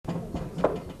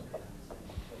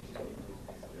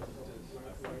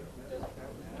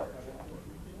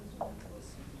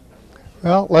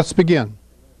Well, let's begin.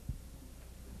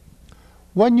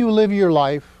 When you live your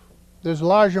life, there's a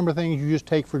large number of things you just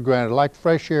take for granted, like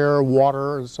fresh air,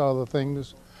 water, and some other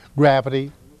things,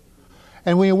 gravity.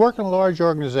 And when you work in a large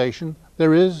organization,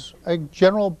 there is a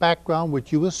general background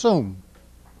which you assume,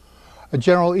 a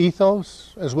general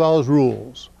ethos as well as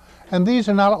rules. And these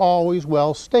are not always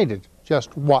well stated,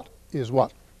 just what is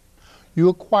what. You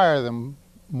acquire them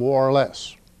more or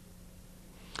less.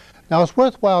 Now it's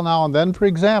worthwhile now and then for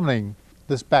examining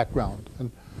this background. And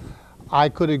I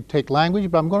could take language,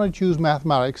 but I'm going to choose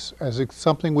mathematics as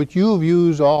something which you've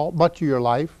used much of your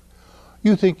life.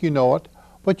 You think you know it,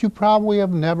 but you probably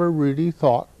have never really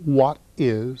thought, what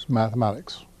is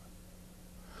mathematics?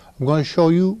 I'm going to show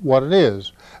you what it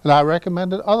is. And I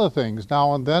recommended other things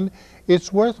now and then.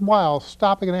 It's worthwhile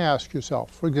stopping and ask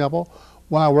yourself. For example,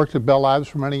 when I worked at Bell Labs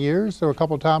for many years, there were a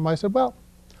couple of times I said, well,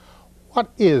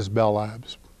 what is Bell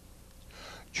Labs?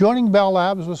 Joining Bell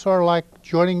Labs was sort of like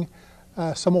joining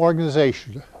some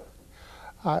organization.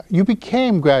 You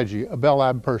became gradually a Bell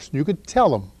Lab person. You could tell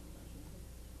them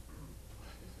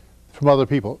from other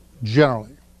people,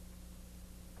 generally.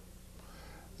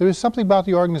 There is something about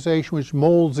the organization which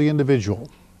molds the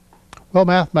individual. Well,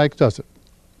 mathematics does it.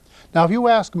 Now, if you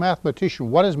ask a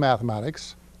mathematician, what is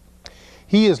mathematics?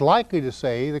 He is likely to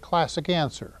say the classic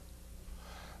answer.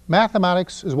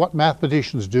 Mathematics is what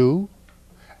mathematicians do,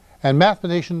 and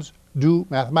mathematicians do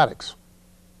mathematics.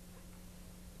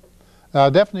 Now,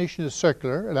 the definition is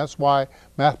circular, and that's why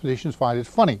mathematicians find it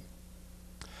funny.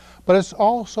 But it's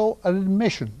also an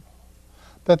admission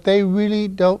that they really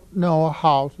don't know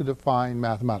how to define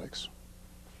mathematics.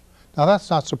 Now, that's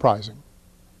not surprising.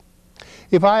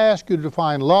 If I ask you to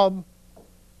define love,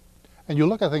 and you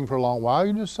look at a thing for a long while,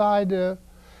 you decide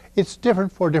it's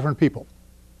different for different people.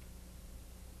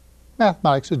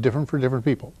 Mathematics is different for different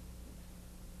people.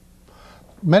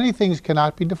 Many things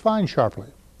cannot be defined sharply.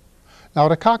 Now,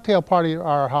 at a cocktail party at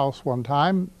our house one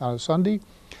time on a Sunday,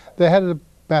 the head of the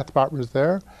math department was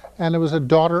there, and there was a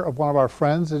daughter of one of our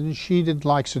friends, and she didn't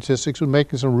like statistics, was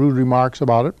making some rude remarks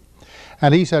about it.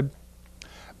 And he said,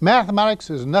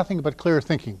 mathematics is nothing but clear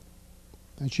thinking.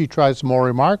 And she tried some more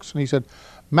remarks, and he said,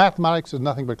 mathematics is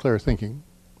nothing but clear thinking.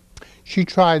 She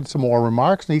tried some more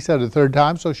remarks, and he said it a third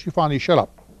time, so she finally shut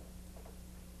up.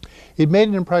 It made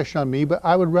an impression on me, but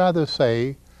I would rather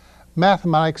say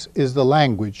mathematics is the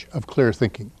language of clear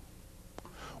thinking.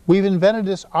 We've invented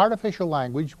this artificial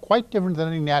language, quite different than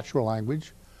any natural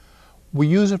language. We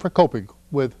use it for coping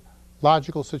with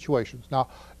logical situations. Now,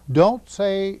 don't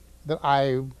say that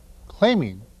I'm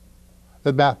claiming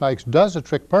that mathematics does the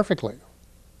trick perfectly.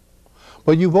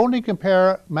 But you've only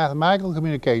compare mathematical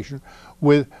communication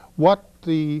with what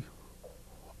the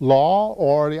law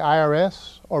or the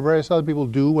IRS or various other people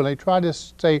do when they try to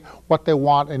say what they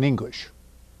want in English.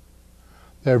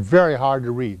 They're very hard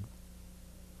to read.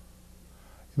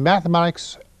 In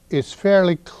mathematics, it's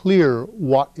fairly clear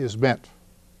what is meant.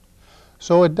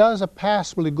 So it does a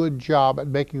passably good job at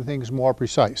making things more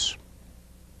precise.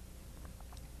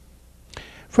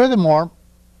 Furthermore,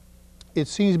 it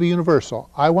seems to be universal.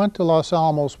 I went to Los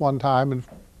Alamos one time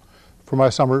for my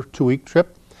summer 2-week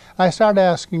trip. I started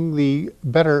asking the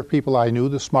better people I knew,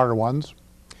 the smarter ones,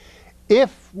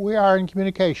 if we are in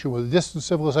communication with a distant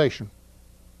civilization,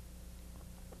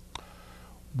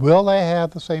 will they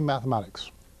have the same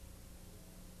mathematics?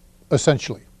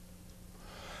 Essentially.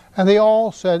 And they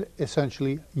all said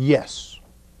essentially yes.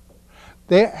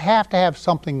 They have to have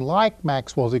something like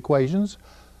Maxwell's equations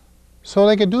so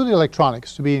they could do the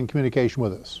electronics to be in communication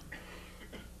with us.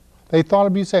 They thought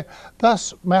it'd be the same.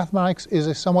 Thus, mathematics is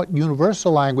a somewhat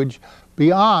universal language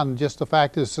beyond just the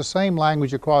fact that it's the same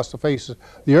language across the face of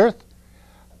the earth.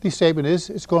 The statement is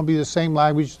it's going to be the same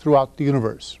language throughout the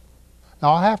universe.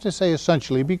 Now, I have to say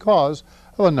essentially because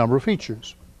of a number of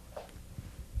features.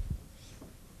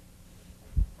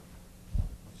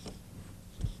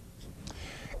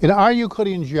 In our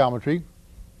Euclidean geometry,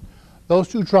 those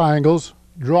two triangles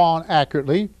drawn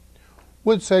accurately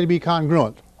would say to be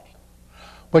congruent.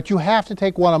 But you have to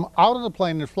take one of them out of the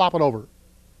plane and flop it over.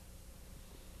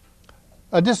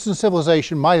 A distant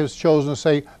civilization might have chosen to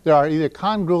say there are either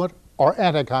congruent or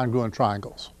anti-congruent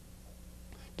triangles.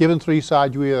 Given three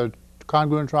sides, you either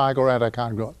congruent triangle or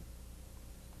anti-congruent.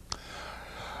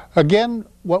 Again,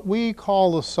 what we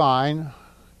call the sign,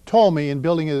 Ptolemy, in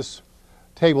building his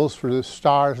tables for the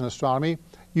stars and astronomy,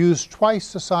 used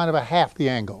twice the sine of a half the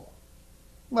angle.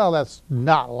 Well, that's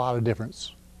not a lot of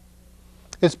difference.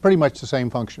 It's pretty much the same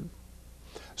function.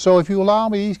 So if you allow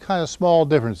me these kind of small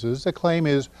differences, the claim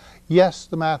is, yes,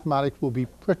 the mathematics will be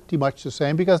pretty much the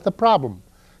same because the problem,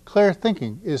 clear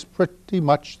thinking, is pretty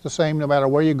much the same no matter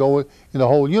where you go in the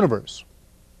whole universe.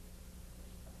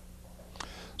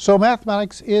 So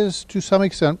mathematics is, to some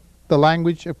extent, the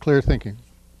language of clear thinking.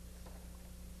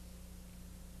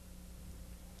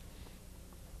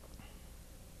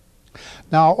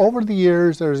 Now, over the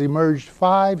years, there has emerged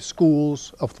 5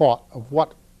 schools of thought of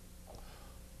what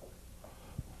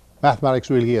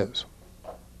mathematics really is.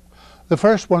 The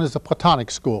first one is the Platonic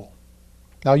school.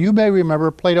 Now, you may remember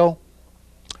Plato,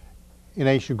 in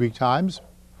ancient Greek times,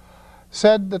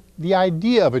 said that the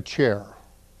idea of a chair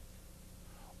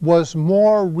was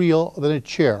more real than a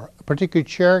chair. A particular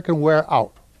chair can wear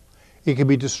out. It can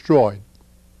be destroyed,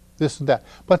 this and that.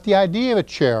 But the idea of a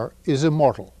chair is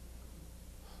immortal.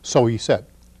 So he said.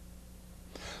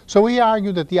 So he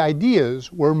argued that the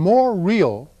ideas were more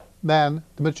real than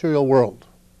the material world.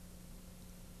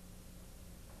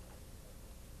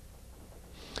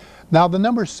 Now, the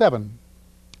number 7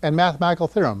 and mathematical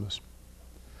theorems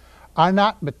are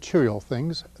not material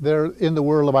things. They're in the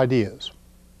world of ideas.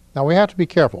 Now, we have to be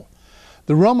careful.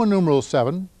 The Roman numeral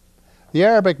 7, the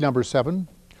Arabic number 7,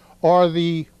 or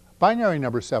the binary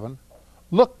number 7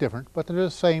 look different, but they're the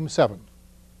same 7.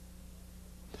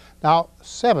 Now,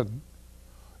 7,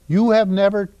 you have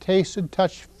never tasted,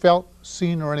 touched, felt,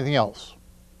 seen, or anything else.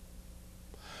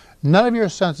 None of your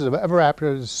senses have ever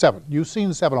apprehended 7. You've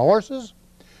seen 7 horses,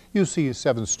 you've seen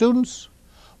 7 students,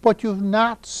 but you've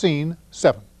not seen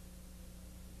 7.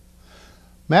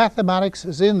 Mathematics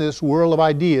is in this world of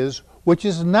ideas, which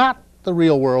is not the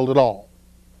real world at all.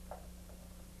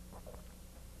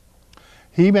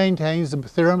 He maintains the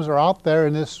theorems are out there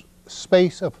in this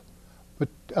space of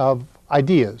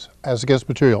ideas as against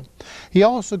material. He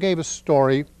also gave a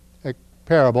story, a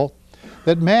parable,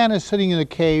 that man is sitting in a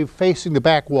cave facing the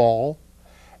back wall,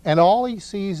 and all he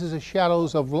sees is the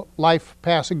shadows of life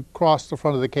passing across the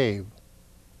front of the cave.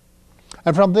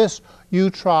 And from this, you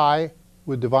try,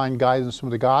 with divine guidance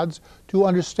from the gods, to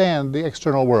understand the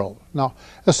external world. Now,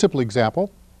 a simple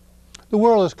example. The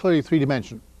world is clearly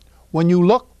 3-dimensional. When you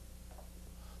look,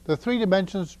 the 3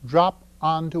 dimensions drop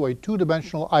onto a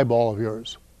 2-dimensional eyeball of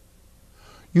yours.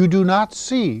 You do not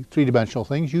see 3-dimensional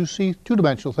things, you see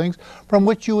 2-dimensional things from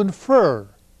which you infer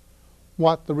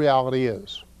what the reality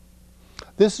is.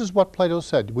 This is what Plato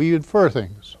said, we infer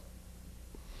things.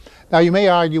 Now you may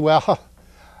argue, well,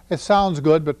 it sounds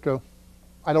good, but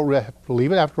I don't really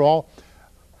believe it. After all,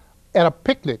 at a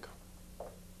picnic,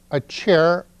 a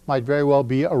chair might very well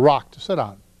be a rock to sit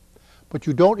on. But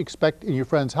you don't expect in your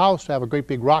friend's house to have a great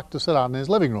big rock to sit on in his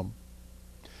living room.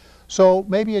 So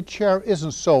maybe a chair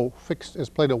isn't so fixed as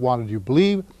Plato wanted you to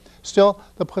believe. Still,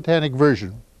 the Platonic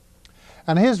version.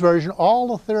 And his version, all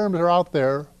the theorems are out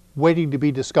there waiting to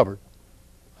be discovered.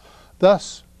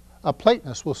 Thus, a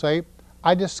Platonist will say,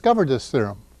 I discovered this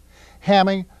theorem.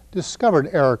 Hamming discovered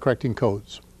error-correcting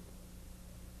codes.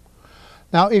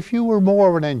 Now, if you were more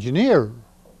of an engineer,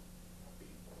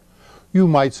 you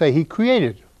might say he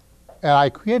created, and I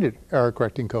created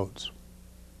error-correcting codes.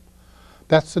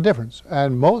 That's the difference.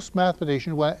 And most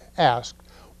mathematicians, when asked,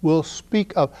 will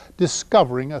speak of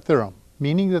discovering a theorem,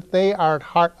 meaning that they are at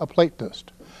heart a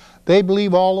Platonist. They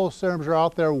believe all those theorems are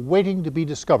out there waiting to be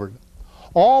discovered.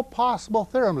 All possible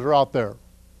theorems are out there.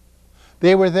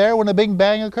 They were there when the Big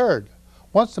Bang occurred.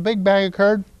 Once the Big Bang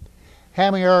occurred,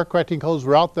 Hamming error-correcting codes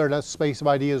were out there in that space of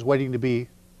ideas waiting to be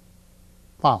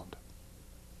found.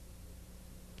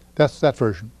 That's that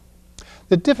version.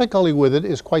 The difficulty with it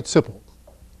is quite simple.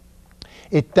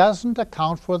 It doesn't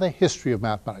account for the history of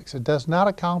mathematics. It does not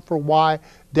account for why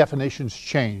definitions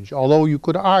change, although you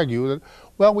could argue that,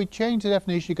 well, we change the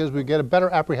definition because we get a better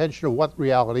apprehension of what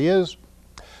reality is.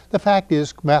 The fact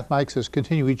is, mathematics is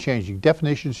continually changing.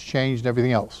 Definitions change and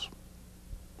everything else.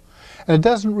 And it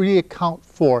doesn't really account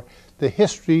for the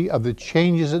history of the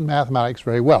changes in mathematics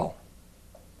very well.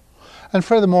 And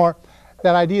furthermore,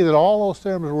 that idea that all those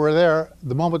theorems were there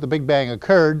the moment the Big Bang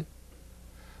occurred,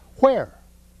 where?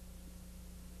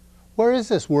 Where is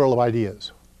this world of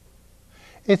ideas?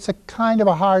 It's a kind of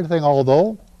a hard thing,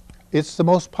 although it's the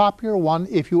most popular one.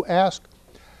 If you ask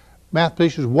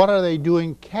mathematicians what are they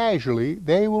doing casually,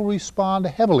 they will respond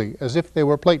heavily as if they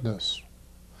were Platonists.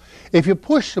 If you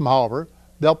push them, however,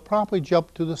 they'll promptly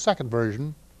jump to the second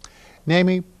version,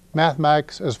 namely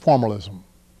mathematics as formalism.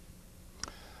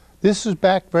 This is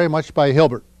backed very much by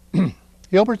Hilbert.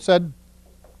 Hilbert said,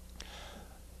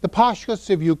 the postulates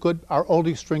of Euclid are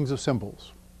only strings of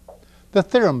symbols. The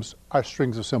theorems are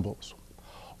strings of symbols.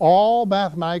 All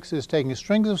mathematics is taking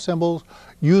strings of symbols,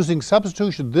 using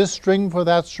substitution, this string for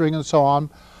that string, and so on.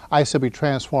 I simply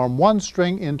transform one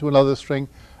string into another string,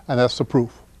 and that's the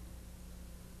proof.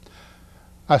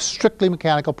 A strictly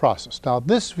mechanical process. Now,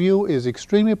 this view is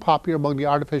extremely popular among the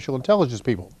artificial intelligence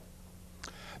people.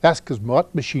 That's because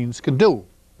what machines can do.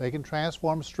 They can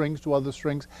transform strings to other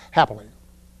strings happily.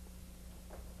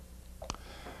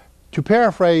 To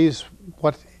paraphrase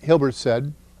what Hilbert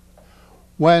said,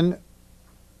 when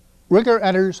rigor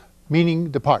enters,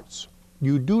 meaning departs.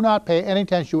 You do not pay any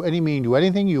attention to any meaning to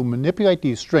anything. You manipulate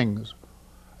these strings.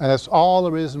 And that's all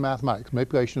there is in mathematics,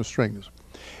 manipulation of strings.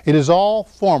 It is all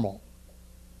formal.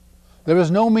 There is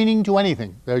no meaning to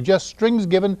anything. They're just strings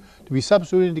given to be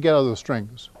substituted to get other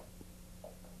strings.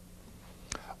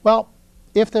 Well,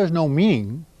 if there's no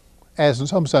meaning, as in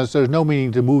some sense there's no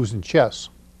meaning to moves in chess,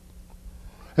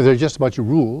 if there's just a bunch of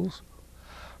rules,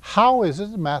 how is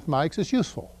it that mathematics is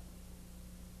useful?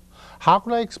 How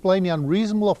could I explain the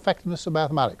unreasonable effectiveness of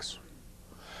mathematics?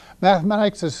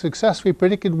 Mathematics has successfully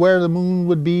predicted where the moon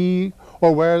would be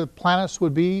or where the planets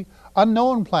would be.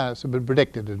 Unknown planets have been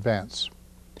predicted in advance.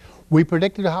 We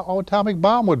predicted how an atomic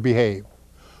bomb would behave.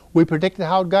 We predicted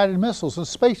how guided missiles and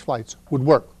space flights would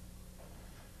work.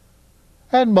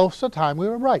 And most of the time we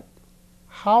were right.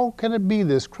 How can it be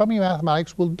this crummy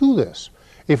mathematics will do this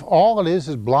if all it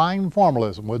is blind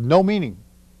formalism with no meaning?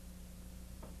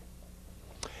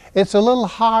 It's a little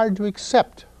hard to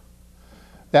accept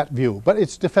that view, but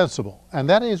it's defensible. And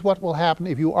that is what will happen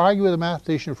if you argue with a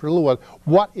mathematician for a little while.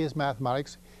 What is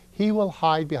mathematics? He will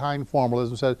hide behind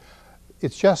formalism and say,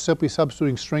 it's just simply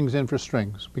substituting strings in for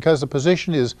strings, because the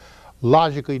position is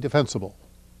logically defensible.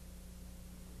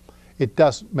 It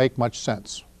doesn't make much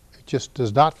sense. It just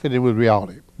does not fit in with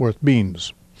reality, or it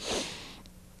means.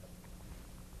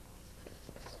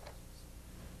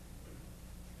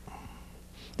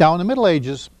 Now, in the Middle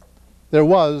Ages, there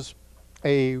was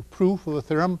a proof of a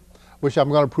theorem, which I'm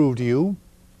going to prove to you.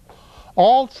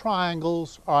 All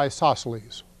triangles are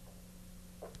isosceles.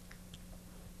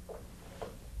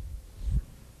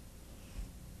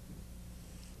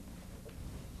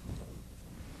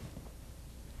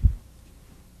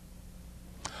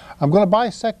 I'm going to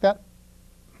bisect that.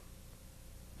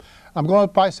 I'm going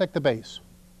to bisect the base.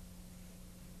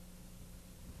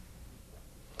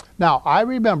 Now, I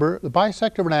remember the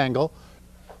bisector of an angle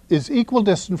is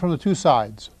equidistant from the two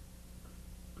sides.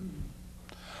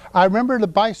 I remember the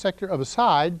bisector of a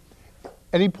side,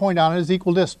 any point on it is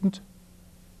equidistant.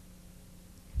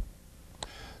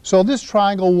 So this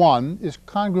triangle 1 is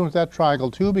congruent with that triangle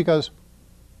 2 because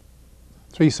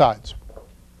 3 sides.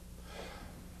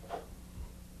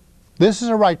 This is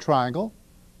a right triangle,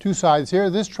 2 sides here.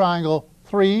 This triangle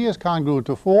 3 is congruent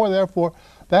to 4, therefore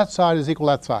that side is equal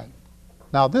to that side.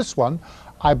 Now this one,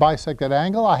 I bisect that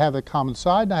angle, I have the common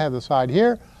side, and I have the side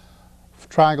here.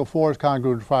 Triangle 4 is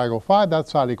congruent to triangle 5, that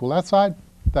side equal that side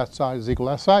is equal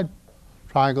to that side.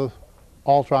 Triangles,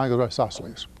 all triangles are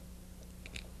isosceles.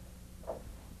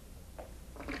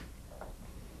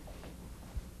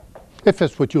 If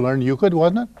that's what you learned in Euclid,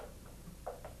 wasn't it?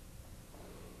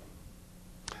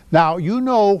 Now, you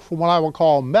know from what I will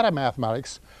call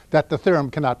meta-mathematics that the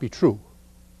theorem cannot be true.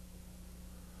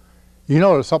 You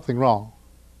know there's something wrong.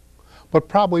 But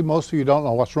probably most of you don't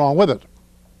know what's wrong with it.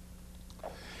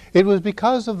 It was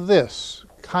because of this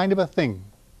kind of a thing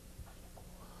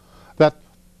that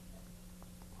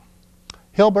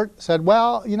Hilbert said,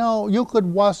 well, you know, Euclid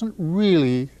wasn't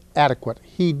really adequate.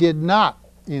 He did not,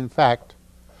 in fact,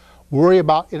 worry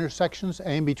about intersections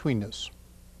and in-betweenness.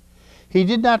 He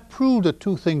did not prove that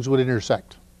two things would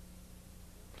intersect.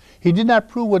 He did not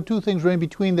prove when two things were in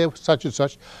between, they were such and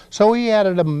such. So he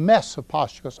added a mess of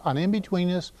postulates on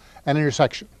in-betweenness and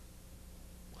intersection.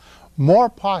 More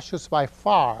postulates by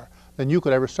far than you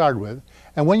could ever start with.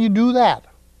 And when you do that,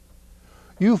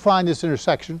 you find this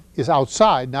intersection is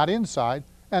outside, not inside,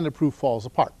 and the proof falls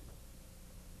apart.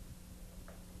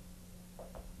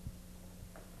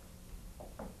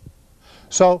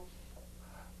 So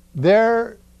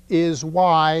there is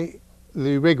why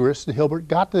the rigorist, the Hilbert,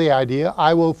 got to the idea,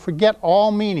 I will forget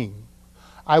all meaning.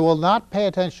 I will not pay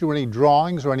attention to any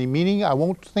drawings or any meaning. I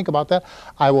won't think about that.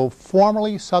 I will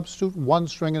formally substitute one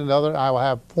string in another. I will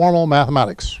have formal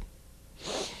mathematics.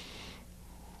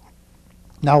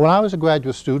 Now, when I was a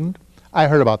graduate student, I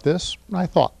heard about this, and I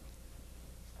thought.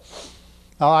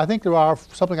 Now, I think there are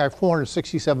something like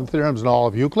 467 theorems in all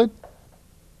of Euclid.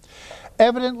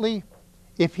 Evidently,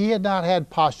 if he had not had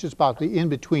postulates about the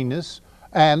in-betweenness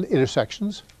and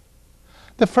intersections,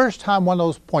 the first time one of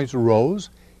those points arose,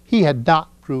 he had not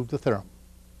proved the theorem.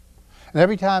 And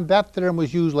every time that theorem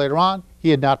was used later on, he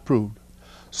had not proved.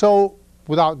 So,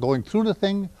 without going through the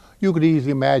thing, you could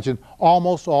easily imagine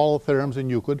almost all the theorems in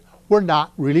Euclid were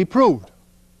not really proved.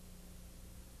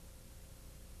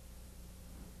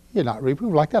 You're not really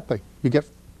proved like that thing. You get...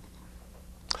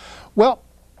 Well,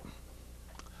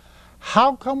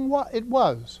 how come it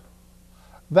was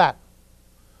that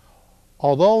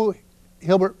although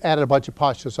Hilbert added a bunch of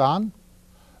postulates on.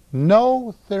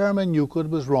 No theorem in Euclid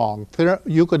was wrong.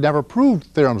 Euclid never proved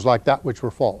theorems like that which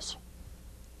were false.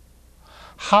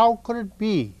 How could it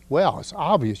be? Well, it's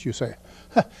obvious, you say.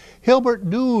 Hilbert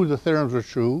knew the theorems were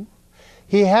true.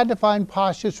 He had to find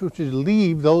postulates which would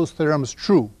leave those theorems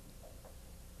true.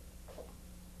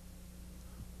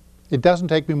 It doesn't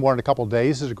take me more than a couple of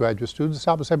days as a graduate student to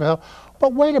stop and say to myself,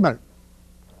 but wait a minute.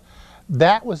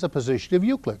 That was the position of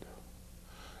Euclid.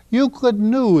 Euclid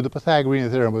knew the Pythagorean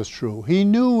theorem was true. He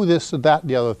knew this and that and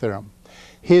the other theorem.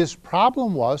 His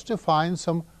problem was to find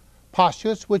some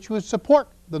postulates which would support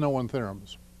the known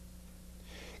theorems.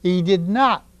 He did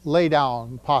not lay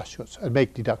down postulates and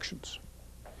make deductions.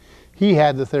 He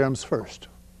had the theorems first,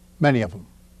 many of them.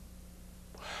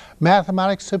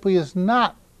 Mathematics simply is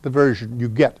not the version you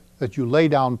get that you lay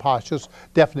down postulates,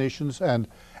 definitions, and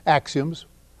axioms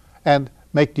and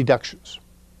make deductions.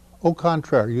 Au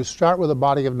contraire, you start with a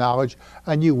body of knowledge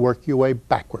and you work your way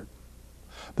backward.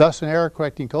 Thus, in error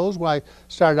correcting codes, when I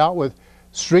started out with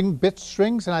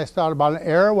strings, and I thought about an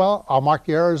error, well, I'll mark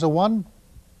the error as a 1.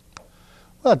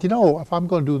 Well, you know, if I'm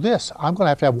going to do this, I'm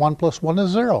going to have 1 plus 1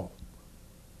 is 0.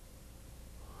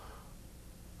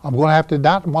 I'm going to have to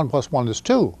not 1 plus 1 is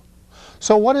 2.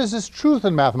 So what is this truth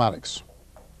in mathematics?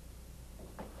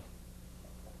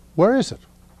 Where is it?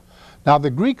 Now,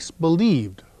 the Greeks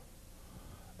believed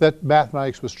that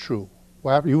mathematics was true.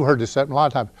 Well, you heard this said a lot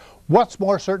of times. What's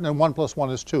more certain than 1 plus 1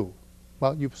 is 2?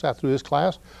 Well, you've sat through this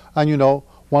class, and you know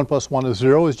 1 plus 1 is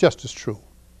 0 is just as true.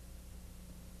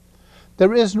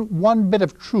 There isn't one bit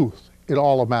of truth in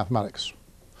all of mathematics.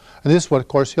 And this is what, of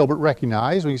course, Hilbert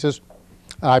recognized when he says,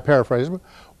 and I paraphrase him,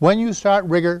 when you start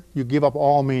rigor, you give up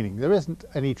all meaning. There isn't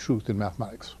any truth in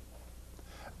mathematics.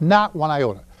 Not one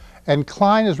iota. And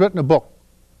Klein has written a book,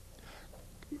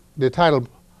 the title,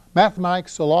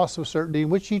 Mathematics, The Loss of Certainty, in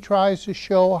which he tries to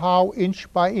show how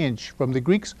inch by inch, from the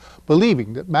Greeks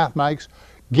believing that mathematics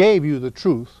gave you the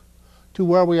truth, to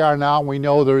where we are now, and we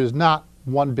know there is not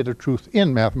one bit of truth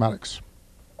in mathematics.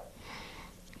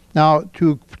 Now,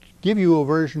 to give you a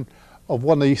version of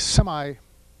one of the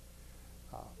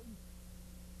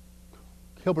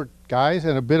Hilbert guys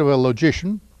and a bit of a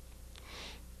logician,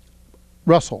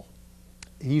 Russell.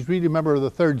 He's really a member of the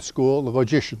third school, the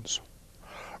logicians.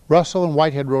 Russell and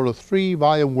Whitehead wrote a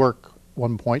 3-volume work at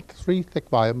one point, 3 thick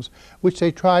volumes, which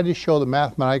they tried to show that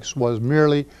mathematics was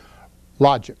merely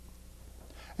logic.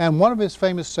 And one of his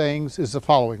famous sayings is the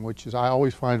following, which is I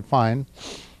always find fine.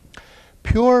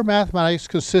 Pure mathematics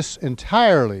consists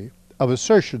entirely of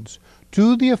assertions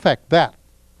to the effect that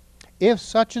if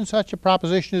such and such a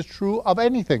proposition is true of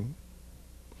anything,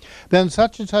 then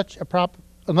such and such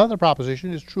another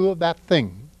proposition is true of that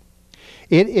thing.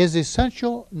 It is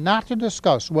essential not to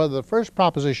discuss whether the first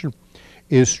proposition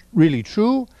is really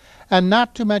true, and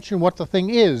not to mention what the thing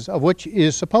is of which it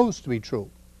is supposed to be true.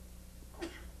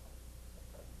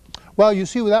 Well, you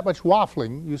see, with that much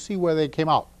waffling, you see where they came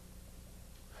out.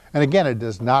 And again, it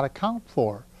does not account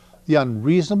for the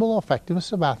unreasonable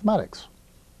effectiveness of mathematics.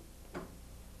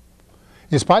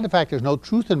 In spite of the fact there's no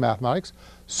truth in mathematics,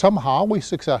 somehow we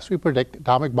successfully predict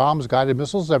atomic bombs, guided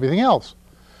missiles, everything else.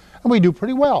 And we do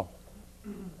pretty well.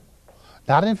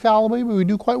 Not infallibly, but we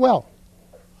do quite well.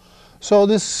 So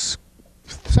this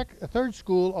third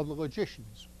school of the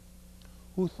logicians,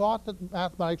 who thought that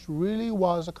mathematics really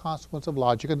was a consequence of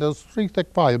logic, and those 3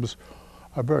 thick volumes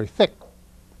are very thick,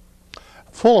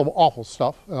 full of awful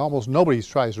stuff, and almost nobody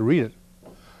tries to read it,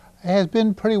 has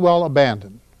been pretty well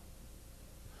abandoned.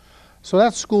 So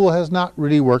that school has not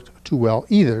really worked too well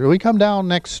either. We come down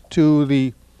next to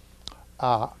the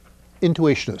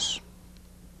intuitionists.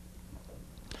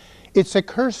 It's a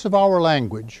curse of our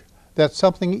language that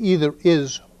something either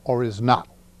is or is not.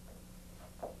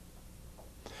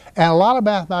 And a lot of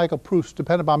mathematical proofs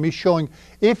depend upon me showing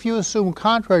if you assume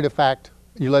contrary to fact,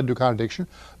 you led to a contradiction,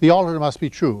 the alternate must be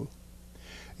true.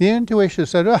 The intuitionist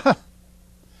said,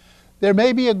 there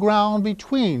may be a ground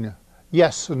between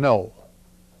yes and no.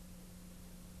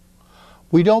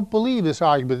 We don't believe this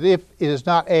argument that if it is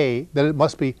not A, then it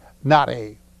must be not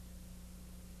A.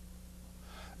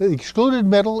 The excluded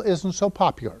middle isn't so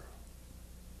popular.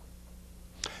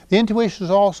 The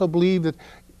intuitionists also believe that,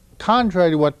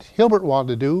 contrary to what Hilbert wanted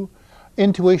to do,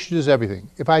 intuition is everything.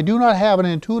 If I do not have an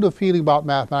intuitive feeling about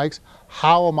mathematics,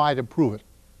 how am I to prove it?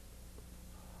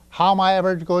 How am I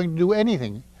ever going to do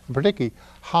anything? And particularly,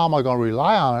 how am I going to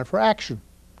rely on it for action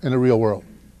in the real world?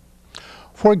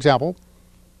 For example,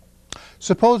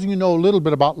 supposing you know a little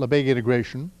bit about Lebesgue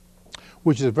integration,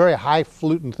 which is a very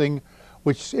highfalutin thing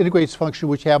which integrates functions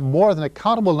which have more than a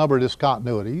countable number of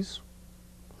discontinuities.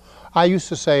 I used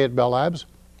to say at Bell Labs,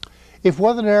 If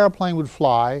whether an airplane would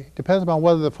fly depends upon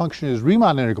whether the function is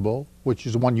Riemann integral, which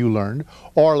is the one you learned,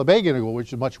 or Lebesgue integral,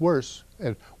 which is much worse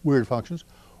at weird functions,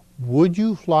 would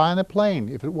you fly in a plane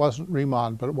if it wasn't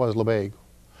Riemann but it was Lebesgue?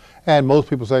 And most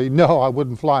people say, no, I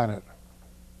wouldn't fly in it.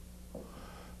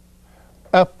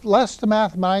 Unless the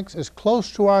mathematics is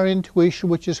close to our intuition,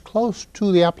 which is close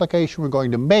to the application we're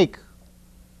going to make,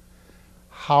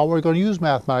 how are we going to use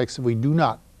mathematics if we do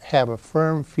not have a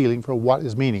firm feeling for what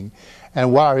is meaning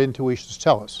and what our intuitions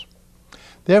tell us?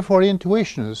 Therefore,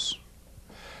 intuitionists,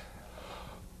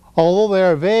 although they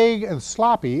are vague and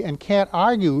sloppy and can't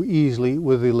argue easily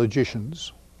with the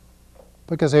logicians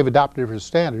because they've adopted different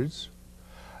standards,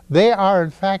 they are in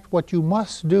fact what you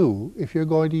must do if you're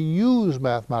going to use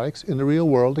mathematics in the real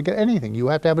world to get anything. You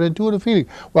have to have an intuitive feeling.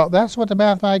 Well, that's what the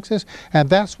mathematics is, and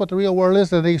that's what the real world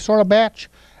is, and they sort of match.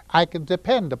 I can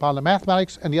depend upon the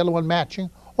mathematics and the other one matching,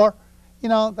 or, you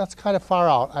know, that's kind of far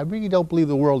out. I really don't believe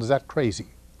the world is that crazy.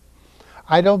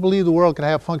 I don't believe the world can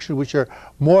have functions which are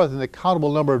more than the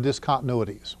countable number of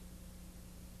discontinuities.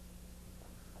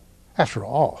 After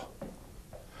all,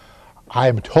 I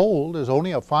am told there's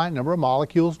only a finite number of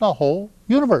molecules in the whole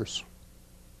universe,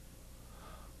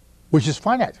 which is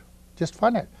finite, just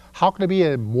finite. How can it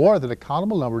be more than a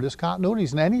countable number of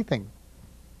discontinuities in anything?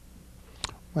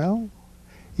 Well,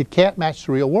 it can't match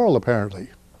the real world, apparently.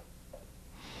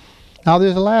 Now,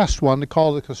 there's the last one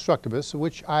called the constructivists,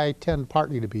 which I tend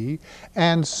partly to be,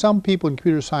 and some people in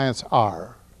computer science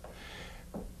are.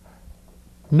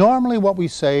 Normally what we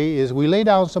say is we lay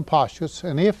down some postulates,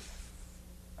 and if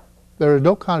there is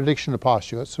no contradiction to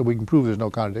postulates, so we can prove there's no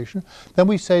contradiction, then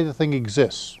we say the thing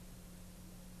exists.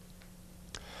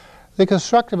 The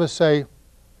constructivists say,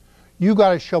 you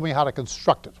got to show me how to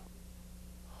construct it.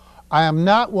 I am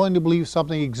not willing to believe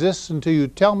something exists until you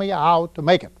tell me how to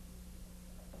make it.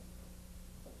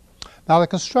 Now, the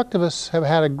constructivists have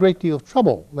had a great deal of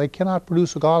trouble. They cannot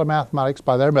produce a lot of mathematics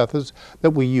by their methods that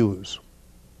we use.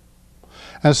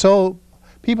 And so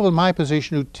people in my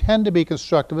position who tend to be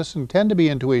constructivists and tend to be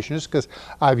intuitionists, because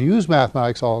I've used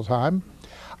mathematics all the time,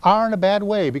 are in a bad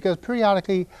way, because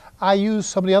periodically I use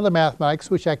some of the other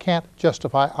mathematics which I can't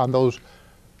justify on those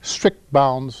strict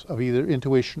bounds of either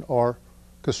intuition or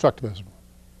constructivism.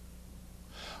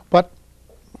 But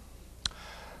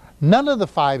none of the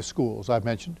 5 schools I've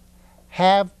mentioned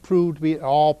have proved to be at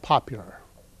all popular.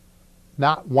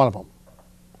 Not one of them.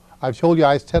 I've told you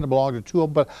I tend to belong to 2 of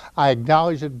them, but I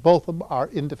acknowledge that both of them are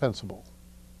indefensible.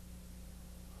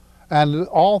 And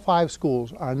all 5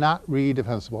 schools are not really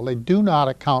defensible. They do not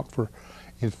account for,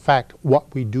 in fact,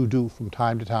 what we do from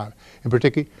time to time. In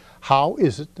particular, how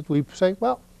is it that we say,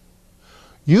 well,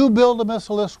 you build a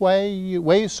missile this way, you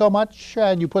weigh so much,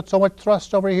 and you put so much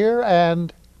thrust over here,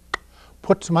 and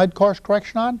put some head course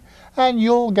correction on, and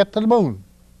you'll get to the moon.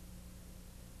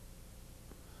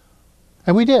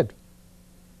 And we did.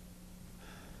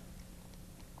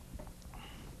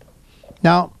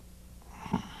 Now,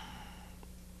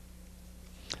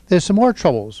 there's some more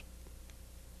troubles.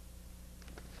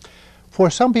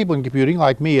 For some people in computing,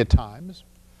 like me at times,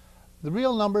 the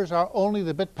real numbers are only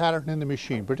the bit pattern in the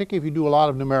machine. Particularly if you do a lot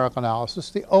of numerical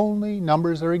analysis, the only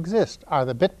numbers that exist are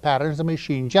the bit patterns the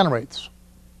machine generates.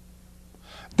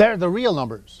 They're the real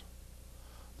numbers.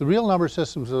 The real number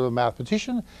systems of a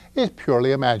mathematician is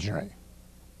purely imaginary.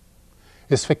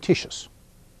 It's fictitious.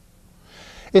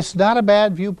 It's not a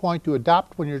bad viewpoint to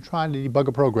adopt when you're trying to debug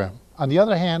a program. On the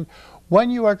other hand, when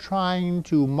you are trying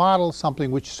to model something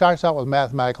which starts out with a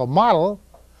mathematical model,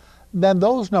 then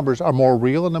those numbers are more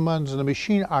real and the ones in the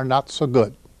machine are not so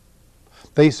good.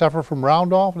 They suffer from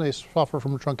round off and they suffer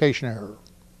from truncation error.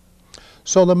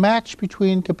 So the match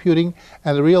between computing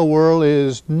and the real world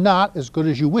is not as good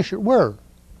as you wish it were.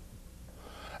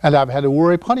 And I've had to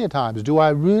worry plenty of times. Do I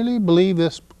really believe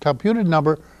this computed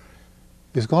number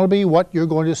is going to be what you're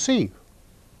going to see?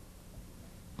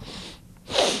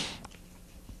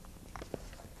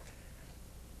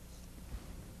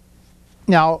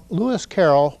 Now, Lewis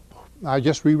Carroll, I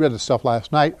just reread the stuff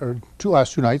last night, or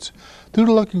last two nights, Through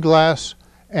the Looking Glass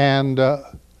and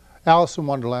Alice in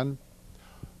Wonderland,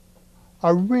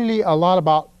 are really a lot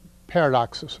about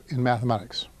paradoxes in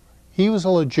mathematics. He was a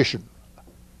logician,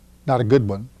 not a good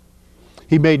one.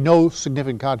 He made no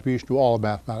significant contribution to all of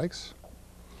mathematics.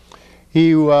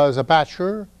 He was a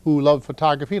bachelor who loved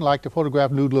photography and liked to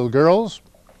photograph nude little girls.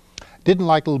 Didn't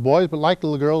like little boys, but liked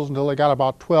little girls until they got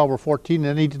about 12 or 14, and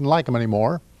then he didn't like them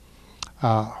anymore.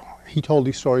 He told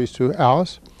these stories to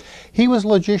Alice. He was a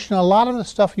logician. A lot of the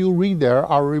stuff you read there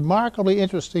are remarkably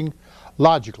interesting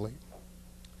logically.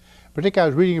 Particularly, I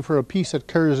was reading for a piece that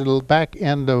occurs at the back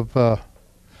end of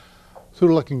Through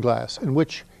the Looking Glass, in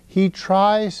which he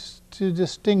tries to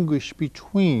distinguish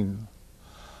between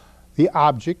the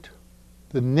object,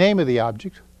 the name of the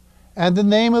object, and the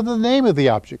name of the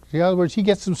object. In other words, he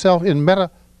gets himself in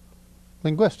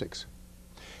meta-linguistics.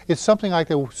 It's something like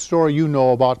the story you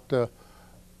know about the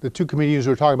two comedians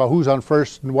who were talking about who's on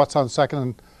first and what's on second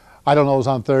and I don't know who's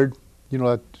on third. You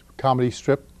know that comedy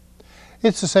strip?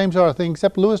 It's the same sort of thing,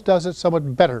 except Lewis does it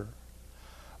somewhat better.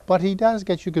 But he does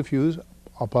get you confused.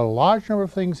 But a large number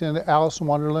of things in Alice in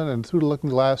Wonderland and Through the Looking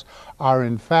Glass are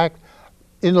in fact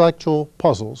intellectual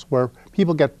puzzles, where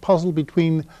people get puzzled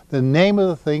between the name of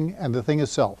the thing and the thing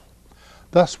itself.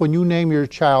 Thus, when you name your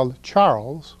child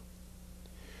Charles,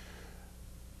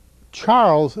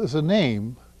 Charles is a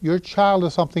name, your child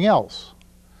is something else.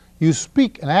 You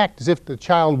speak and act as if the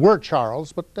child were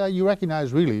Charles, but you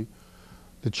recognize really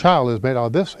the child is made out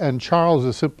of this, and Charles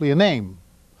is simply a name.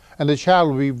 And the child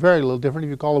would be very little different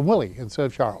if you call him Willie instead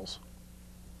of Charles.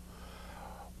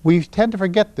 We tend to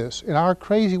forget this. In our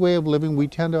crazy way of living, we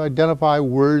tend to identify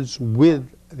words with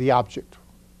the object.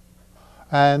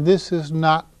 And this is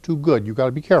not too good. You've got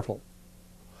to be careful.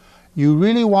 You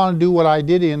really want to do what I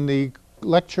did in the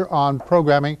lecture on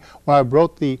programming when I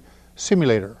wrote the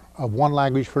simulator of one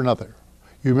language for another.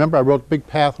 You remember I wrote a big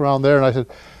path around there and I said,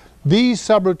 these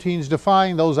subroutines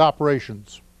define those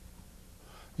operations.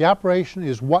 The operation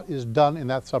is what is done in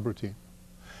that subroutine.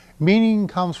 Meaning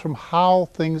comes from how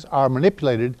things are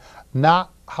manipulated,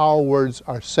 not how words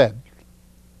are said.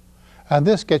 And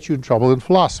this gets you in trouble in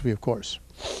philosophy, of course.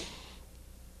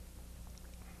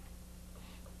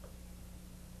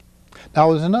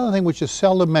 Now, there's another thing which is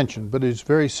seldom mentioned, but is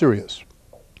very serious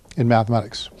in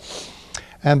mathematics.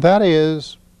 And that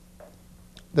is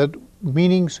that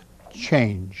meanings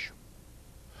change.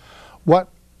 What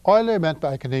Euler meant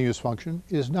by a continuous function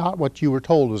is not what you were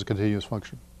told was a continuous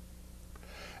function.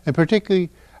 And particularly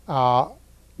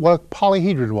what a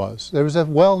polyhedron was. There was a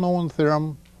well-known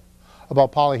theorem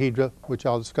about polyhedra, which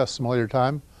I'll discuss some later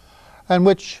time, and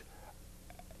which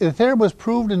the theorem was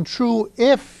proved and true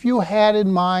if you had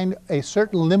in mind a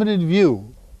certain limited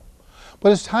view.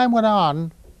 But as time went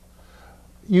on,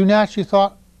 you naturally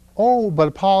thought, oh, but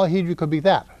a polyhedron could be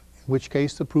that, in which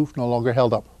case the proof no longer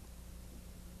held up.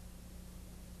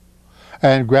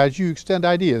 And gradually you extend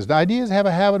ideas. Now, ideas have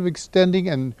a habit of extending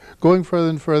and going further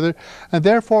and further, and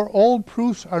therefore old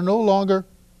proofs are no longer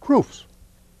proofs.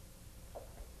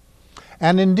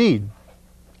 And indeed,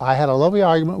 I had a lovely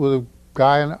argument with a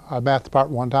guy in a math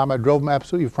department one time. I drove him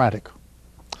absolutely frantic.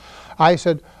 I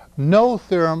said, no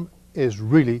theorem is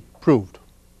really proved.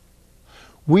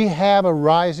 We have a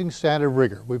rising standard of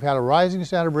rigor. We've had a rising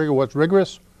standard of rigor. What's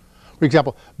rigorous? For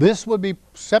example, this would be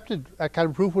accepted, that kind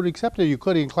of proof would be accepted. You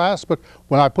could in class, but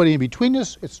when I put it in between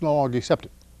this, it's no longer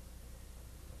accepted.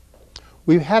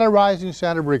 We've had a rising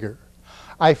standard of rigor.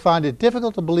 I find it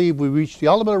difficult to believe we reached the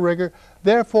ultimate of rigor.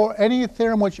 Therefore, any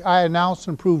theorem which I announce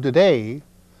and prove today,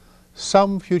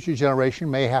 some future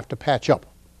generation may have to patch up.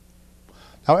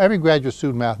 Now, every graduate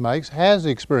student in mathematics has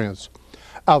the experience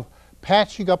of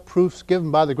patching up proofs given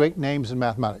by the great names in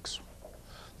mathematics.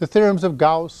 The theorems of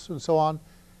Gauss and so on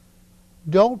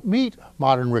don't meet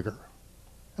modern rigor,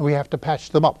 and we have to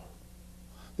patch them up.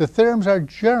 The theorems are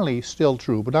generally still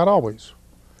true, but not always.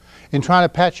 In trying to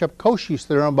patch up Cauchy's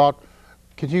theorem about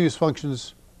continuous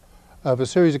functions, if a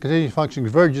series of continuous functions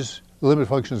converges, the limit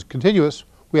function is continuous,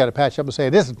 we had to patch up and say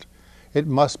it isn't. It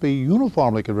must be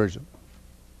uniformly convergent.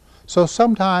 So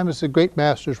sometimes the great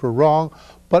masters were wrong,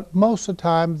 but most of the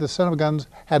time the son of guns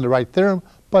had the right theorem,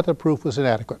 but the proof was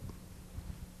inadequate.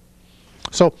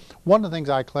 So one of the things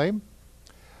I claim,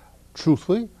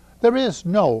 truthfully, there is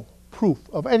no proof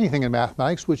of anything in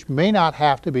mathematics which may not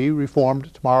have to be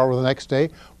reformed tomorrow or the next day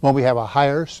when we have a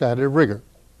higher standard of rigor.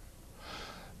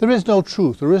 There is no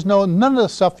truth. There is none of the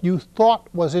stuff you thought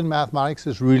was in mathematics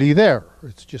is really there.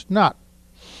 It's just not.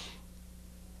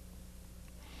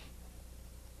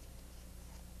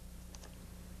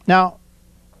 Now,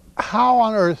 how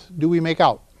on earth do we make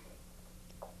out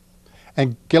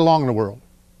and get along in the world?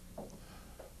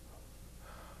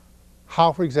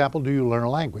 How, for example, do you learn a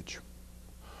language?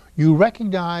 You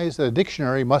recognize that a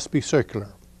dictionary must be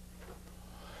circular.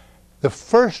 The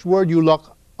first word you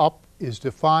look up is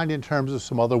defined in terms of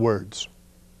some other words.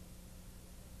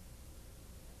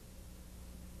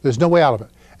 There's no way out of it.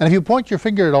 And if you point your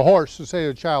finger at a horse and say to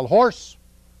the child, horse,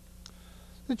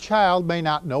 the child may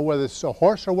not know whether it's a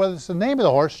horse or whether it's the name of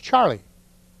the horse, Charlie,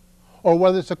 or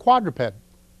whether it's a quadruped,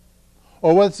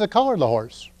 or whether it's the color of the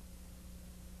horse.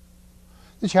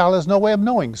 The child has no way of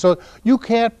knowing. So you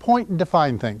can't point and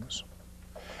define things.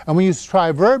 And when you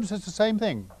try verbs, it's the same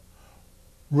thing.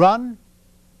 Run,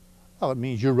 well, it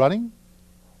means you're running,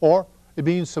 or it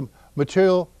means some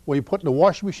material, when you put in the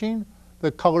washing machine,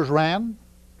 the colors ran,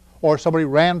 or somebody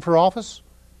ran for office?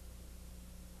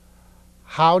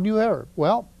 How do you ever?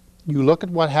 Well, you look at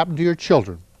what happened to your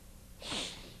children.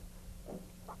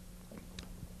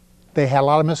 They had a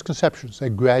lot of misconceptions. They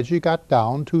gradually got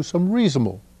down to some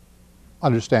reasonable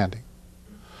understanding.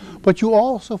 But you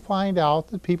also find out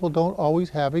that people don't always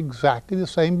have exactly the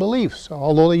same beliefs.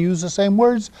 Although they use the same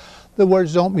words, the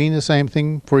words don't mean the same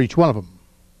thing for each one of them.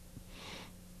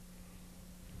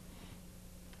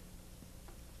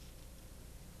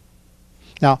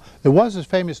 Now, there was this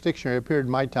famous dictionary, appeared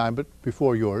in my time, but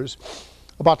before yours,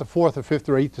 about the 4th or 5th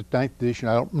or 8th or 9th edition,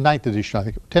 9th edition, I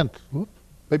think, 10th,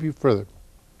 maybe further.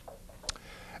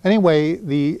 Anyway,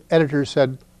 the editor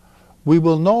said, we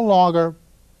will no longer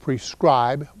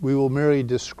prescribe, we will merely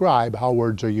describe how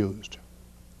words are used.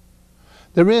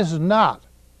 There is not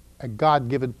a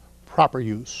God-given proper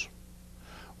use.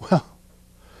 Well,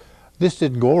 this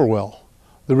didn't go over well.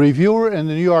 The reviewer in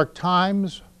the New York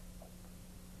Times,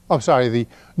 the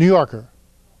New Yorker,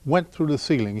 went through the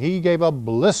ceiling. He gave a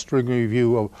blistering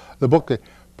review of the book that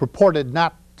purported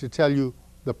not to tell you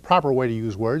the proper way to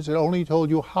use words. It only told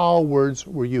you how words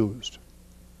were used.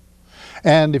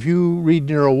 And if you read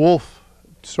Nero Wolfe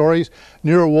stories,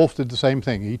 Nero Wolfe did the same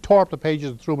thing. He tore up the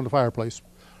pages and threw them in the fireplace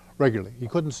regularly. He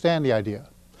couldn't stand the idea.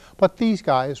 But these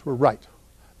guys were right.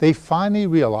 They finally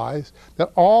realized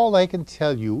that all they can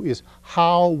tell you is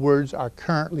how words are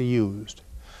currently used.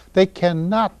 They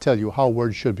cannot tell you how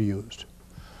words should be used.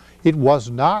 It was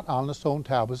not on the stone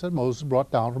tablets that Moses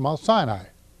brought down from Mount Sinai.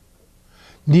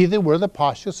 Neither were the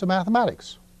postulates of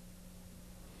mathematics.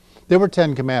 There were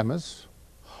 10 commandments,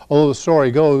 although the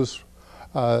story goes,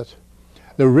 there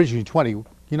were originally 20. You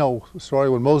know the story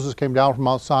when Moses came down from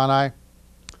Mount Sinai,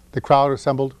 the crowd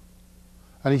assembled,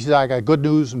 and he said, I got good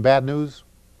news and bad news.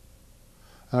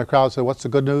 And the crowd said, what's the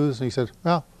good news? And he said,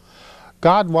 well,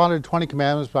 God wanted 20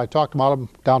 commandments, but I talked them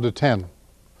out down to 10.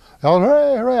 Oh,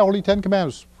 hooray, hooray, only 10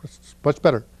 commandments. It's much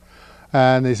better.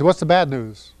 And they said, what's the bad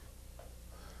news?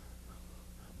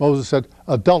 Moses said,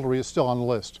 adultery is still on the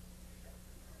list.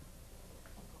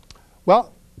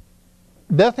 Well,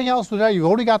 nothing else was there. You've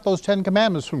only got those 10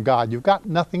 commandments from God. You've got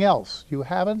nothing else. You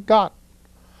haven't got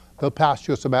the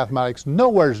postulates of mathematics.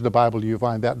 Nowhere in the Bible do you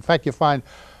find that. In fact, you find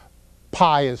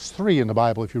pi is 3 in the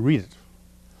Bible if you read it.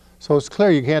 So it's clear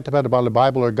you can't depend upon the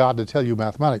Bible or God to tell you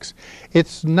mathematics.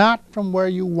 It's not from where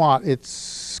you want.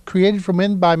 It's created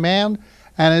from by man,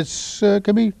 and it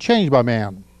can be changed by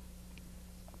man.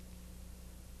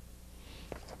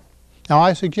 Now,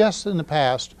 I suggest in the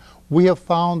past we have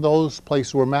found those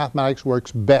places where mathematics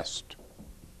works best.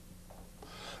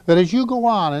 That as you go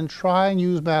on and try and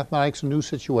use mathematics in new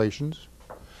situations,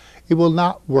 it will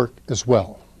not work as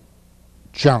well,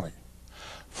 generally.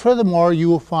 Furthermore, you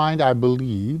will find, I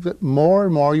believe, that more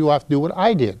and more you have to do what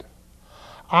I did.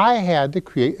 I had to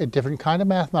create a different kind of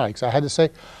mathematics. I had to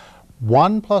say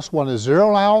 1 plus 1 is 0,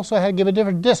 and I also had to give a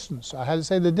different distance. I had to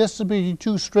say the distance between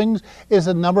two strings is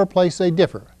the number of places they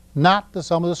differ, not the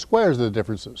sum of the squares of the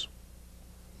differences.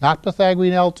 Not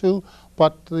Pythagorean L2,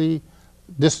 but the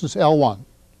distance L1.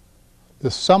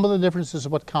 The sum of the differences is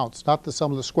what counts, not the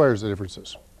sum of the squares of the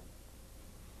differences.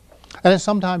 And then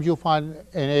sometimes you'll find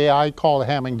an AI called a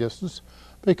Hamming distance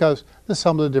because the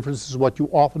sum of the differences is what you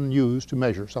often use to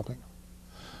measure something.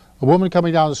 A woman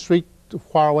coming down the street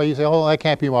far away, you say, oh, that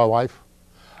can't be my wife.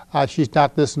 She's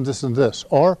not this and this and this.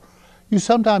 Or you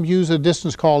sometimes use a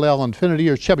distance called L infinity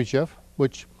or Chebyshev,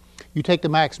 which you take the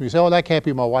maximum. You say, oh, that can't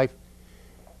be my wife.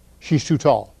 She's too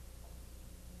tall.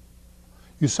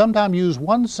 You sometimes use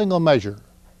one single measure,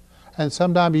 and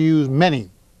sometimes you use many,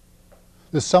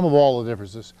 the sum of all the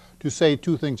differences, to say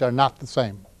two things are not the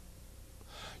same.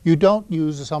 You don't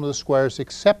use the sum of the squares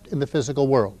except in the physical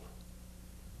world.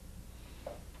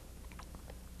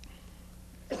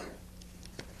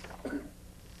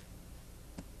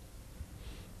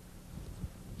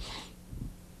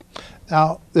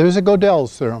 Now, there's a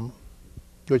Gödel's theorem,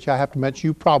 which I have to mention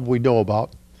you probably know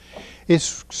about.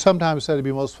 It's sometimes said to be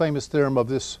the most famous theorem of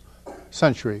this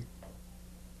century.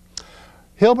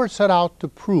 Hilbert set out to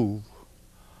prove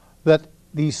that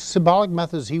these symbolic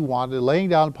methods he wanted, laying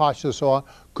down postulates and so on,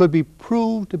 could be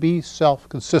proved to be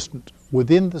self-consistent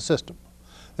within the system.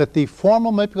 That the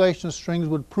formal manipulation of strings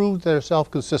would prove their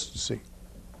self-consistency.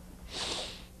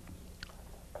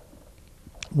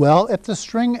 Well, if the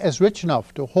string is rich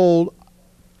enough to hold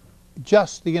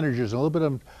just the integers, a little bit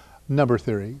of number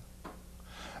theory,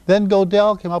 then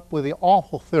Gödel came up with the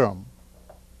awful theorem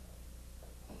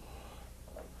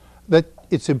that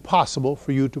it's impossible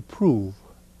for you to prove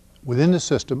within the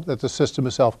system that the system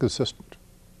is self-consistent.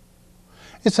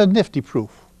 It's a nifty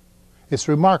proof. It's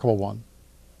a remarkable one.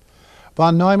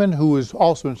 Von Neumann, who was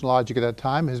also in logic at that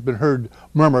time, has been heard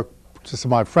murmur to some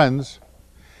of my friends,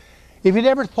 if he'd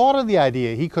ever thought of the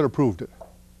idea, he could have proved it.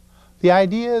 The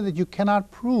idea that you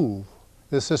cannot prove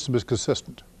the system is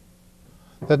consistent,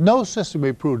 that no system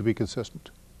may prove to be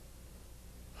consistent.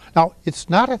 Now, it's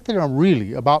not a theorem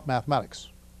really about mathematics.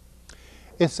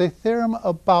 It's a theorem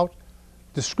about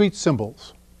discrete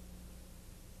symbols.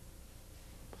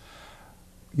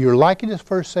 You're likely to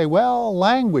first say, well,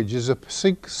 language is a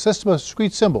system of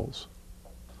discrete symbols,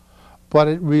 but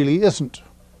it really isn't.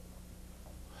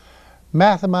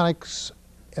 Mathematics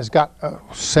has got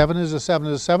 7 is a 7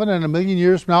 is a 7, and a million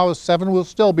years from now, a 7 will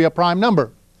still be a prime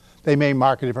number. They may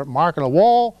mark a different mark on a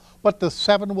wall, but the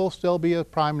 7 will still be a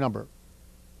prime number.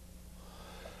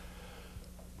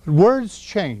 But words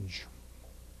change,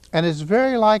 and it's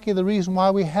very likely the reason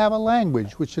why we have a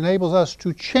language which enables us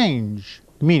to change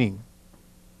meaning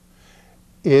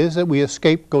is that we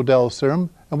escape Gödel's theorem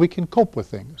and we can cope with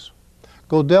things.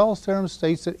 Gödel's theorem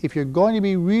states that if you're going to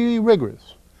be really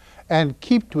rigorous and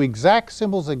keep to exact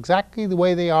symbols exactly the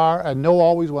way they are and know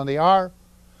always when they are,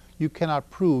 you cannot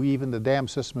prove even the damn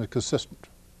system is consistent.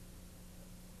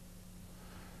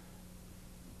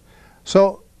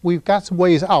 So we've got some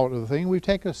ways out of the thing. We've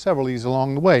taken several of these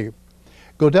along the way.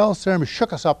 Gödel's theorem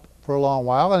shook us up for a long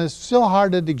while, and it's still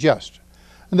hard to digest.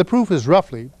 And the proof is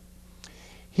roughly,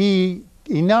 he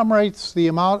enumerates the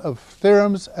amount of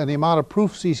theorems and the amount of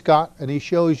proofs he's got, and he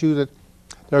shows you that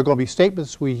there are going to be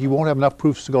statements where he won't have enough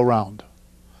proofs to go around.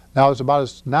 Now, it's about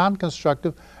as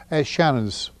non-constructive as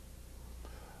Shannon's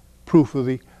proof of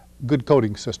the good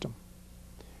coding system.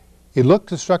 It looked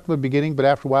constructive at the beginning, but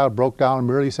after a while it broke down and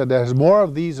merely said there's more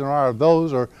of these than there are of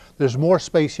those, or there's more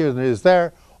space here than there is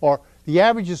there, or the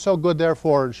average is so good,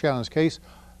 therefore, in Shannon's case,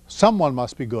 someone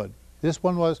must be good. This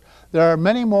one was, there are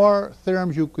many more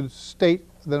theorems you could state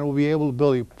than will be able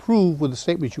to prove with the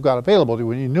statements you got available to you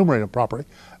when you enumerate them properly.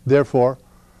 Therefore,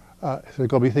 there are going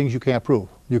to be things you can't prove.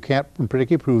 You can't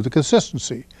particularly prove the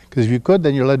consistency, because if you could,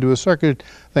 then you're led to a circular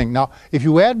thing. Now, if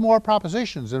you add more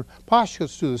propositions and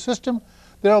postulates to the system,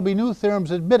 there will be new theorems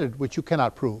admitted which you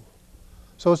cannot prove.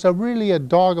 So it's really a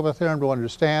dog of a theorem to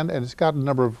understand, and it's got a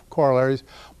number of corollaries,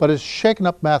 but it's shaken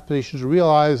up mathematicians to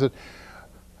realize that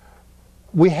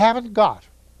we haven't got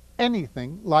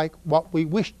anything like what we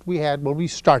wished we had when we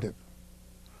started.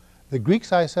 The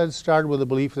Greeks, I said, started with the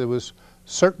belief there was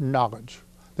certain knowledge,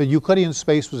 that Euclidean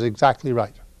space was exactly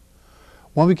right.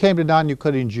 When we came to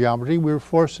non-Euclidean geometry, we were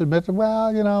forced to admit that,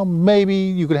 well, you know, maybe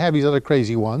you could have these other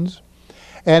crazy ones.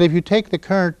 And if you take the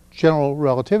current general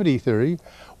relativity theory,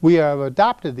 we have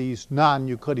adopted these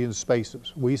non-Euclidean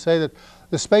spaces. We say that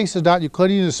the space is not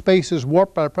Euclidean, the space is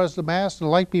warped by the presence of mass, and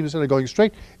the light beam, instead of going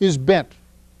straight, is bent.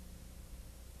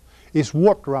 It's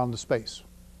warped around the space.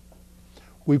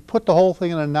 We put the whole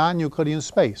thing in a non-Euclidean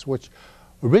space, which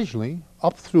originally,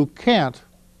 up through Kant,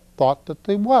 thought that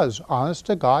there was. Honest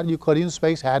to God, Euclidean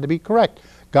space had to be correct.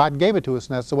 God gave it to us,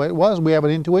 and that's the way it was. We have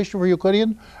an intuition for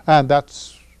Euclidean, and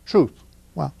that's truth.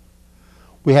 Well,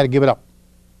 we had to give it up.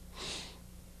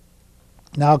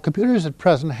 Now, computers at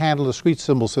present handle discrete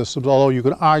symbol systems, although you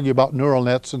can argue about neural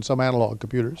nets and some analog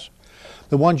computers.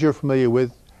 The ones you're familiar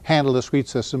with handle discrete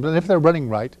systems, and if they're running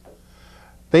right,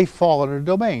 they fall under the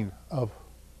domain of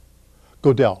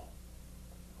Gödel.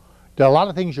 There are a lot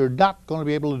of things you're not going to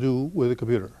be able to do with a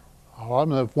computer.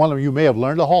 One of you may have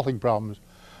learned the halting problems.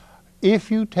 If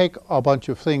you take a bunch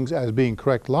of things as being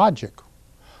correct logic,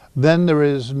 then there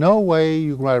is no way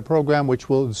you can write a program which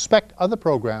will inspect other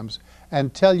programs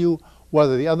and tell you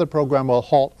whether the other program will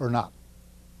halt or not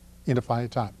in a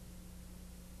finite time.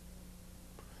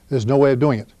 There's no way of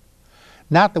doing it.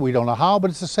 Not that we don't know how, but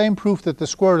it's the same proof that the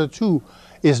square root of 2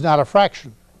 is not a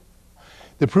fraction.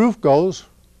 The proof goes,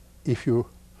 if you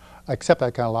accept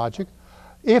that kind of logic,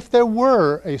 if there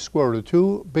were a square root of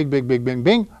 2, bing, bing, bing, bing,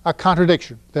 bing, a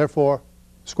contradiction. Therefore,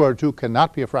 square root of 2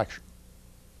 cannot be a fraction.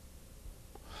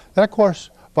 That, of course,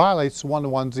 violates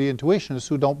one-to-ones the intuitionists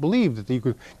who don't believe that you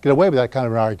could get away with that kind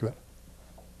of an argument.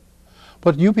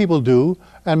 But you people do,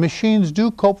 and machines do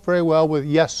cope very well with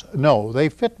yes, no. They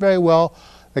fit very well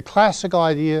the classical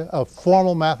idea of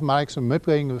formal mathematics and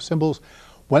manipulating of symbols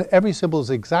when every symbol is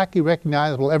exactly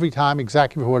recognizable every time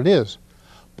exactly for what it is.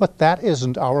 But that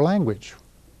isn't our language.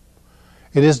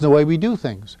 It isn't the way we do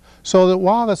things. So that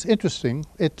while that's interesting,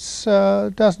 it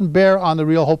doesn't bear on the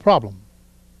real whole problem.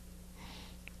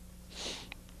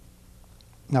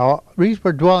 Now, the reason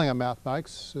for dwelling on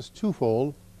mathematics is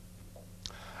twofold.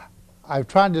 I've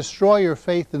tried to destroy your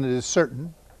faith in it is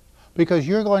certain, because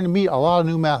you're going to meet a lot of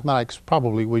new mathematics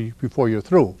probably before you're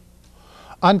through.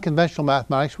 Unconventional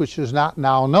mathematics which is not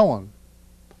now known,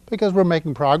 because we're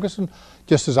making progress, and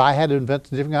Just as I had to invent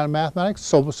a different kind of mathematics,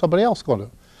 so was somebody else going to.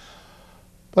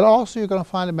 But also you're going to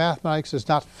find that mathematics does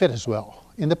not fit as well.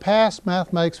 In the past,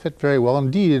 mathematics fit very well.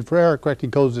 Indeed, for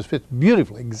error-corrected codes, it fits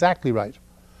beautifully, exactly right.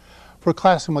 For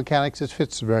classical mechanics, it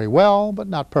fits very well, but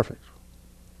not perfect.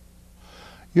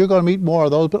 You're going to meet more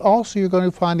of those, but also you're going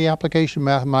to find the application of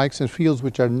mathematics in fields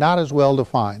which are not as well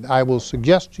defined. I will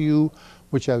suggest to you,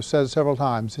 which I've said several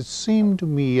times, it seemed to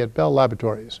me at Bell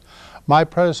Laboratories, my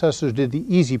predecessors did the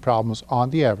easy problems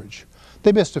on the average.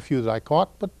 They missed a few that I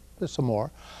caught, but there's some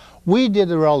more. We did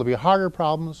the relatively harder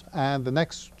problems, and the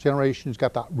next generation's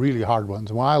got the really hard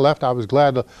ones. And when I left, I was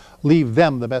glad to leave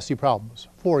them the messy problems.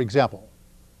 For example,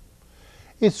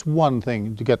 it's one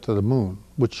thing to get to the moon,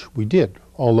 which we did,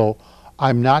 although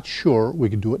I'm not sure we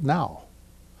can do it now.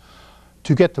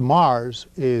 To get to Mars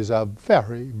is a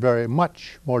very, very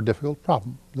much more difficult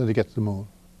problem than to get to the moon.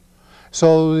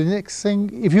 So the next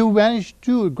thing, if you manage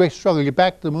to do a great struggle to get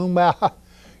back to the moon, well,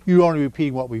 you're only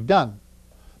repeating what we've done.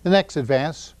 The next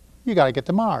advance, you got to get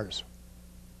to Mars.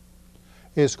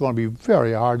 It's going to be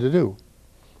very hard to do.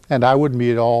 And I wouldn't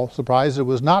be at all surprised it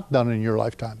was not done in your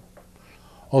lifetime.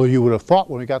 Although you would have thought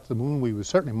when we got to the moon, we would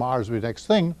certainly Mars would be the next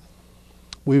thing.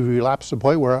 We've relapsed to the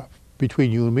point where,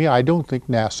 between you and me, I don't think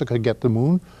NASA could get to the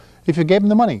moon if you gave them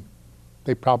the money.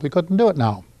 They probably couldn't do it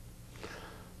now.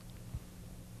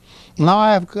 Now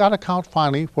I've got to count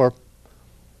finally for,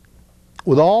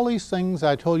 with all these things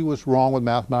I told you what's wrong with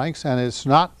mathematics, and it's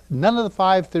not, none of the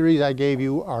 5 theories I gave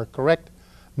you are correct,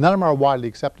 none of them are widely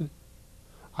accepted,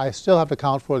 I still have to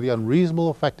account for the unreasonable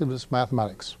effectiveness of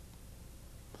mathematics.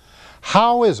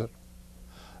 How is it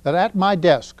that at my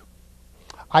desk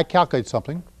I calculate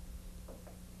something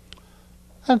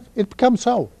and it becomes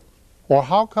so? Or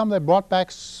how come they brought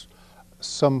back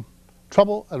some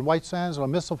trouble at White Sands when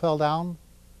a missile fell down?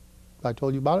 I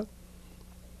told you about it.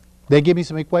 They give me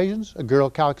some equations, a girl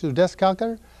calculator, desk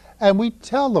calculator, and we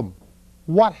tell them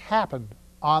what happened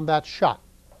on that shot.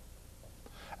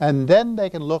 And then they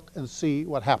can look and see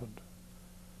what happened.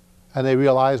 And they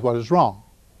realize what is wrong.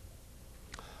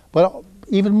 But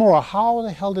even more, how the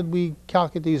hell did we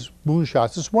calculate these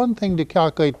moonshots? It's one thing to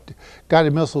calculate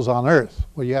guided missiles on Earth,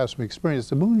 where you have some experience.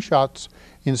 The moonshots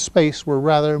in space were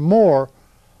rather more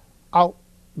out,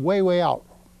 way out,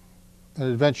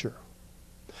 an adventure.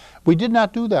 We did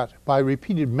not do that by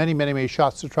repeated many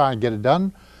shots to try and get it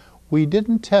done. We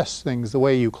didn't test things the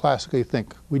way you classically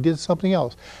think. We did something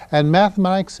else. And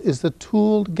mathematics is the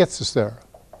tool that gets us there.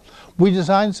 We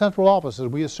designed central offices.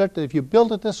 We assert that if you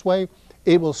build it this way,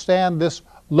 it will stand this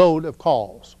load of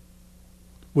calls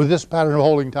with this pattern of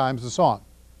holding times and so on.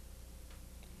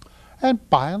 And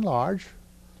by and large,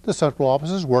 the central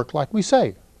offices work like we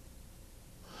say.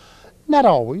 Not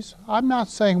always. I'm not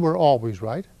saying we're always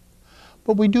right.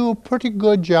 But we do a pretty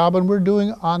good job, and we're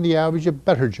doing, on the average, a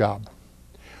better job.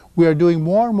 We are doing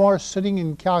more and more sitting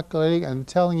and calculating and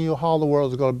telling you how the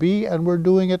world is going to be, and we're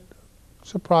doing it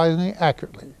surprisingly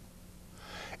accurately.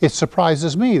 It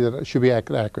surprises me that it should be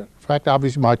accurate. In fact,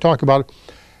 obviously, when I talk about it,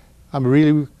 I'm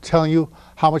really telling you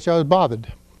how much I was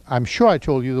bothered. I'm sure I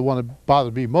told you the one that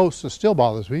bothered me most, and still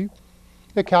bothers me,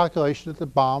 the calculation that the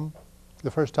bomb,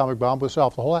 the first atomic bomb, would set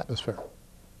off the whole atmosphere.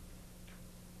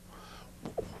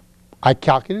 I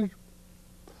calculated,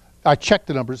 I checked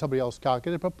the numbers somebody else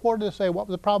calculated, purported to say what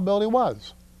the probability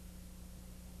was.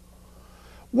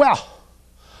 Well,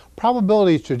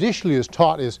 probability traditionally is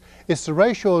taught is it's the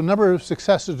ratio of number of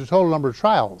successes to total number of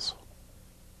trials.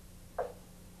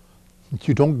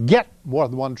 You don't get more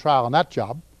than one trial in that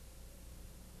job.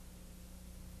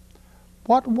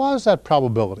 What was that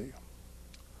probability?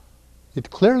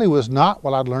 It clearly was not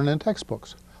what I'd learned in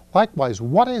textbooks. Likewise,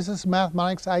 what is this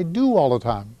mathematics I do all the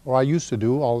time, or I used to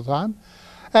do all the time,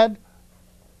 and,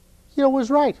 you know, was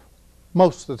right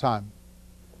most of the time.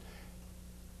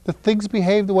 The things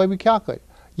behave the way we calculate.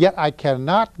 Yet I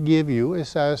cannot give you a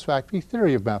satisfactory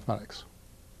theory of mathematics.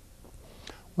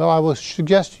 Well, I will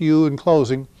suggest to you in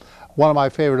closing one of my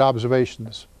favorite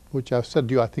observations, which I've said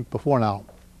to you I think before now.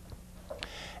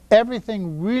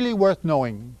 Everything really worth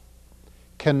knowing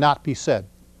cannot be said.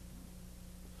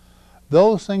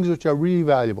 Those things which are really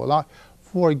valuable. Now,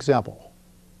 for example,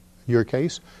 in your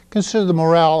case, consider the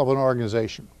morale of an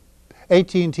organization.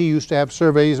 AT&T used to have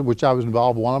surveys, which I was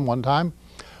involved in one time,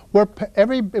 where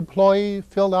every employee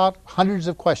filled out hundreds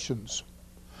of questions.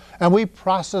 And we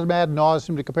processed them ad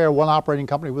nauseum to compare one operating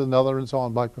company with another and so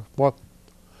on and so forth.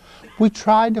 We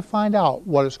tried to find out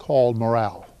what is called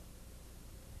morale.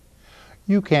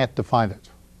 You can't define it.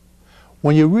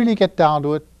 When you really get down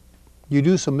to it, you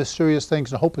do some mysterious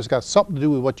things and hope it's got something to do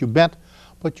with what you meant,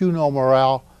 but you know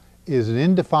morale is an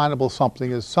indefinable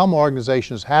something, as some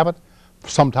organizations have it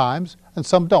sometimes, and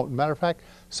some don't. Matter of fact,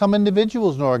 some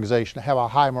individuals in an organization have a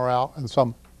high morale and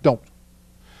some don't.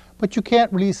 But you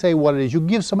can't really say what it is. You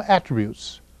give some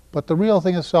attributes, but the real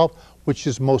thing itself, which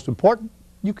is most important,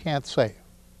 you can't say.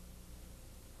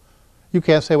 You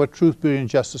can't say what truth, beauty, and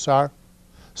justice are.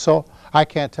 So I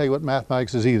can't tell you what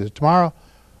mathematics is either tomorrow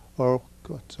or,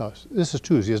 no, this is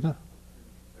Tuesday, isn't it?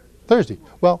 Thursday.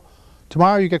 Well,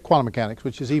 tomorrow you get quantum mechanics,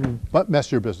 which is even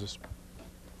messier business.